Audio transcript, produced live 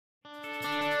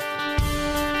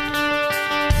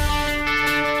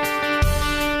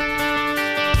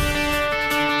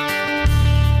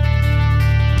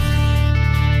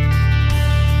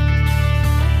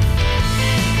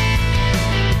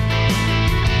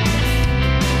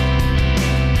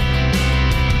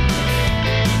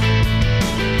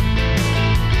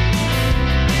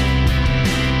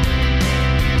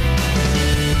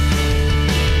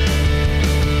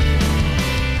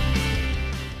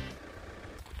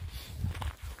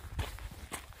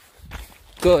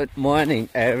Good morning,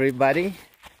 everybody.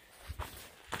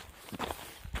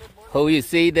 Who you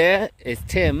see there is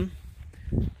Tim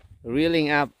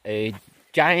reeling up a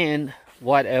giant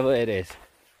whatever it is.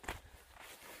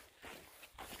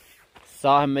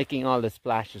 Saw him making all the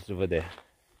splashes over there.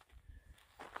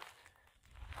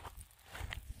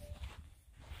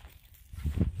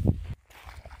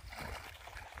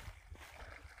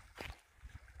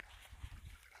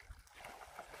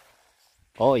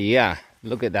 Oh yeah,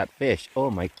 look at that fish.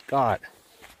 Oh my god.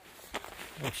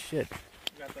 Oh shit.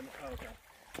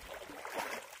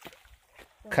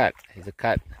 Cut. He's a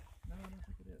cut.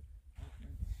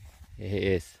 Here he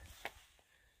is.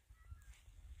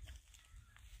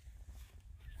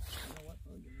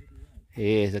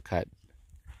 He is a cut.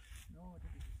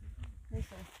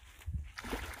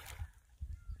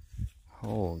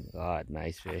 Oh god,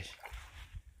 nice fish.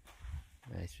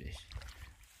 Nice fish.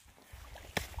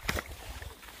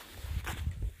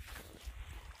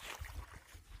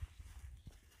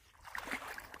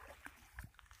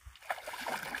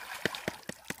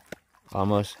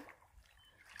 Almost.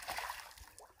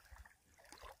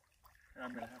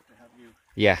 I'm gonna have to have you.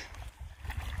 Yeah.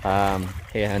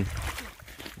 Here, hun.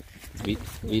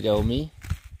 Video me.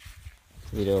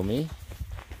 Video me.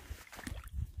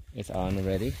 It's on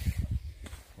already.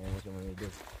 And what you want me to do?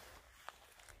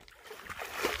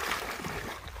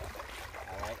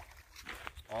 Alright.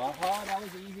 Oh, that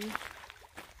was easy.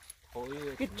 Oh,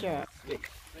 yeah. Good job. Thank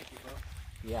you, bro.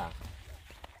 Yeah.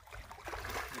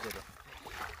 You did it.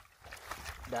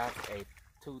 That's a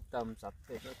 2 thumbs up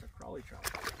fish. That's a crawly trout.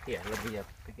 Here, let me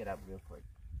pick it up real quick.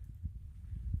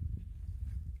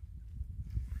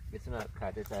 It's not a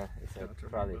cut, it's a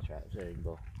crawly trout. It's a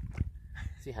rainbow.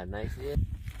 See how nice it is?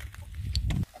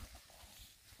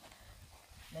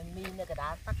 Nên mi nó cái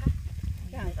đá tắc á,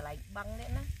 mi nó cái lại băng đấy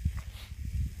nè.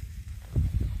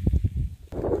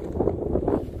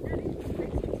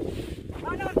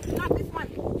 Oh no, not this one.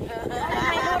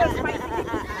 My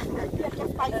noodle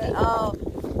spicy. Oh,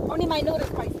 only my noodle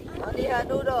spicy. Only her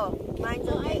noodle. Mine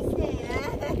so icy.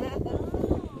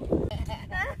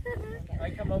 I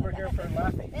come over here for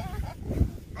laughing.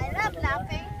 I love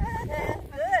laughing.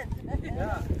 Good.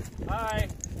 Yeah. Hi.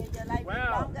 Like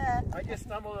wow. I just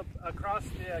stumbled across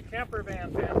the camper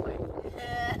van family.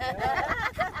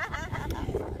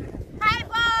 Hi,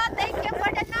 Bo. Thank you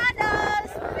for the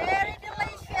noodles. Very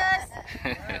delicious.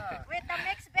 Yeah. With the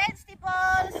mixed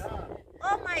vegetables. Yeah.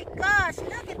 Oh my gosh,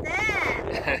 look at that.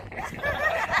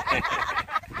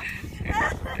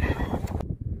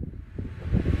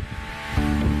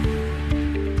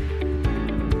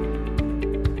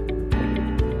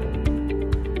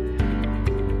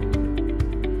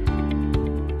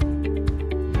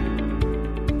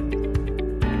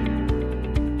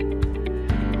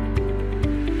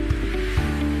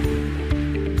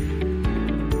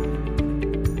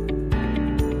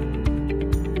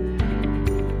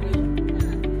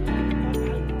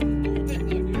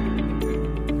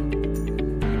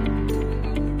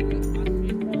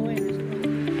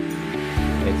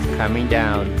 Coming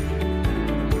down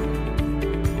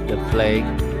the flake.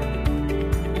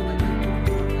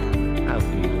 How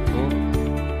beautiful.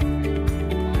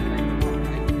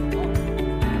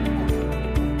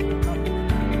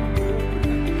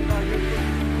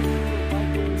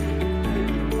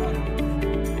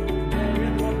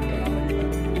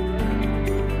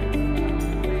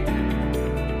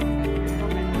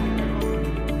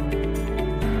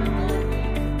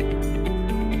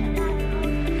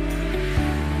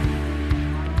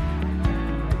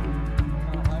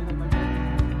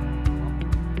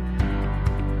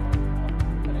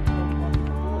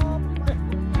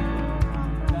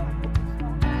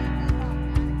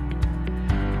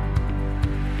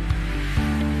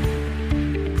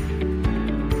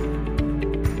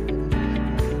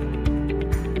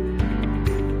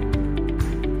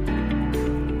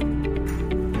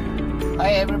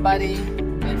 Hi everybody,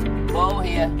 it's Bo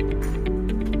here.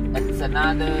 It's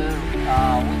another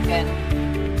weekend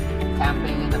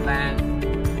camping in the van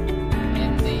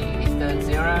in the Eastern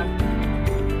Sierra.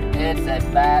 It's a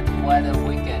bad weather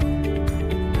weekend.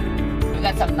 We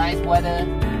got some nice weather,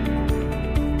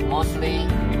 mostly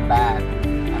bad.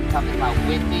 I'm talking about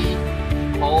windy,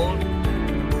 cold,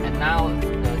 and now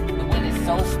the wind is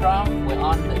so strong. We're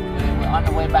on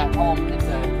the way back home. It's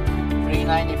a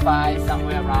 395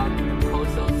 somewhere around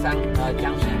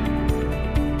Junction.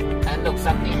 And look,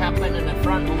 something happened in the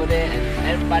front over there, and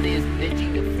everybody is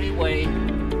ditching the freeway,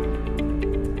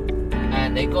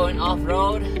 and they're going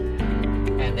off-road,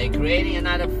 and they're creating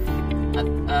another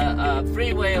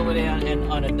freeway over there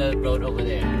and on a dirt road over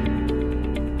there.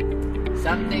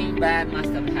 Something bad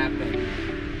must have happened.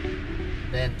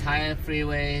 the entire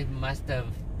freeway must have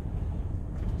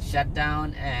shut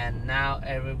down, and now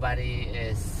everybody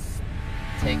is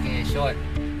taking a short.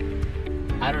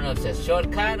 I don't know if it's a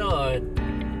shortcut or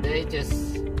they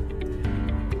just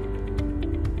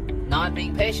not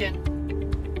being patient.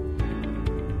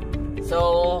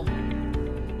 So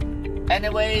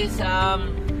anyways,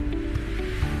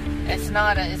 it's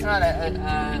not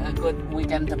a good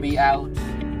weekend to be out.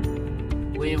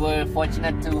 We were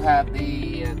fortunate to have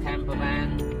the camper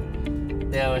van.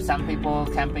 There were some people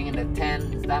camping in the tent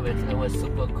and stuff. It was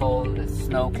super cold. The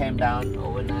snow came down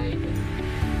overnight,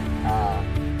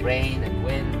 and rain and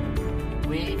wind.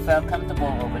 We felt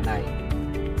comfortable overnight,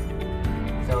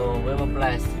 so we were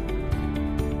blessed.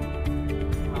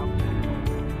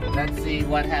 Let's see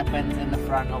what happens in the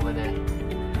front over there.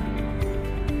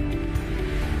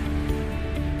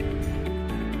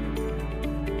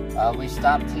 We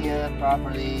stopped here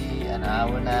probably an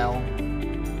hour now.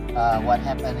 What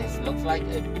happened is, looks like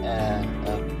an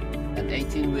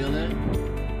 18-wheeler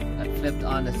that flipped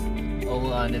on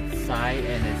over on its side,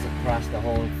 and it's across the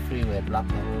whole freeway, blocked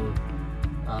the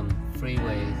whole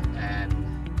freeway, and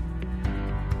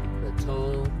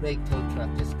the big tow truck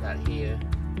just got here,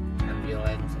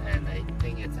 ambulance, and I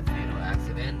think it's a fatal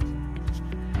accident,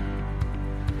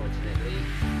 unfortunately.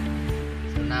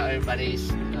 So now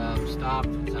everybody's stopped.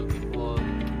 Some people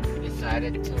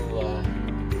decided to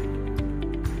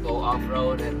go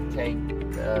off-road and take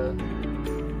the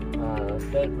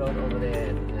dirt road over there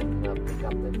and pick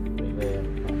up the freeway.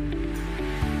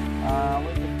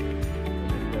 We just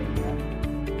wait here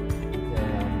until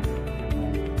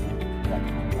got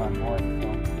on board.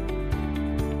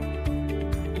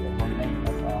 So one thing,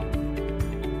 that's all.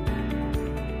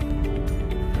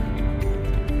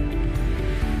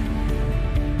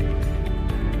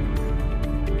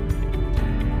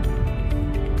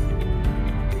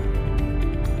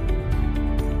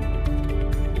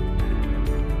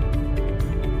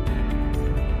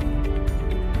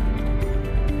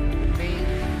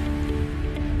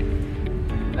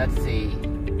 Let's see,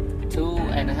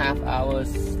 2.5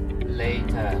 hours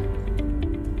later.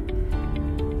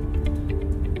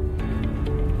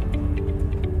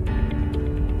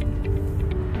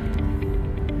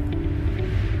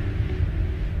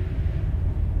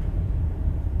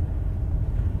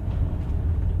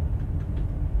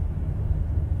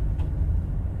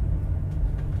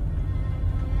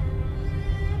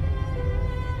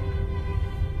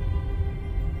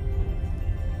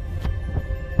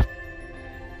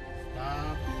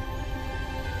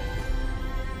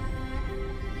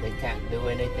 They can't do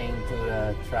anything to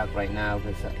the truck right now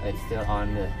because it's still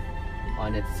on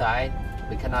its side.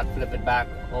 We cannot flip it back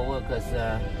over because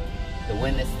the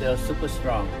wind is still super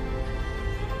strong.